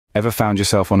Ever found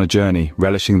yourself on a journey,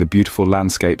 relishing the beautiful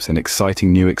landscapes and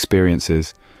exciting new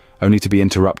experiences, only to be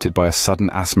interrupted by a sudden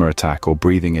asthma attack or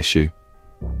breathing issue?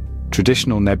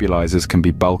 Traditional nebulizers can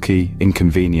be bulky,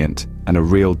 inconvenient, and a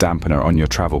real dampener on your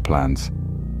travel plans.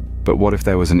 But what if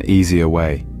there was an easier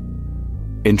way?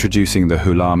 Introducing the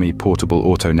Hulami portable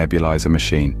auto nebulizer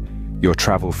machine, your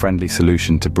travel-friendly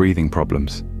solution to breathing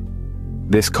problems.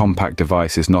 This compact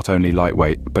device is not only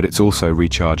lightweight, but it's also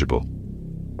rechargeable.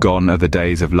 Gone are the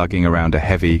days of lugging around a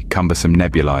heavy, cumbersome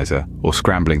nebulizer or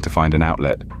scrambling to find an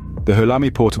outlet. The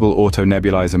Hulami portable auto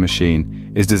nebulizer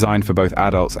machine is designed for both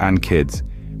adults and kids,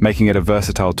 making it a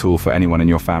versatile tool for anyone in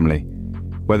your family.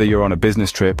 Whether you're on a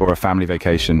business trip or a family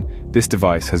vacation, this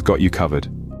device has got you covered.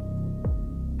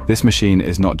 This machine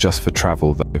is not just for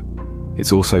travel though,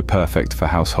 it's also perfect for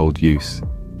household use.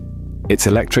 Its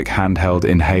electric handheld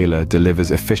inhaler delivers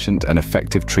efficient and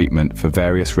effective treatment for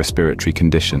various respiratory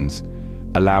conditions,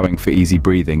 allowing for easy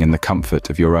breathing in the comfort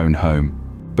of your own home.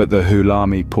 But the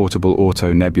Hulami portable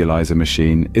auto nebulizer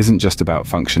machine isn't just about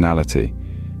functionality.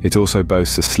 It also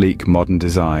boasts a sleek, modern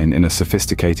design in a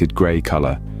sophisticated grey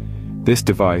color. This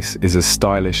device is as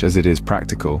stylish as it is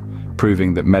practical,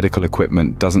 proving that medical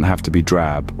equipment doesn't have to be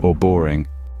drab or boring.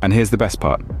 And here's the best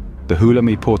part. The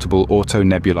Hulami portable auto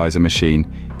nebulizer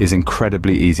machine is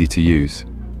incredibly easy to use.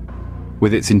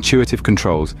 With its intuitive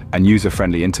controls and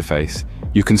user-friendly interface,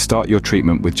 you can start your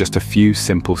treatment with just a few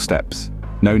simple steps.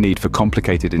 No need for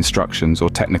complicated instructions or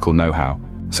technical know-how.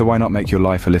 So why not make your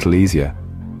life a little easier?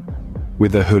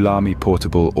 With the Hulami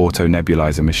portable auto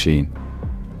nebulizer machine,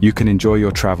 you can enjoy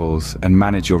your travels and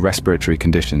manage your respiratory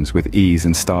conditions with ease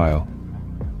and style.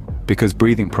 Because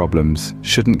breathing problems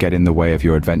shouldn't get in the way of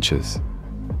your adventures.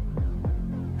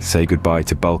 Say goodbye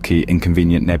to bulky,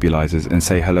 inconvenient nebulizers and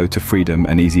say hello to freedom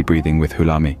and easy breathing with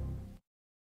Hulami.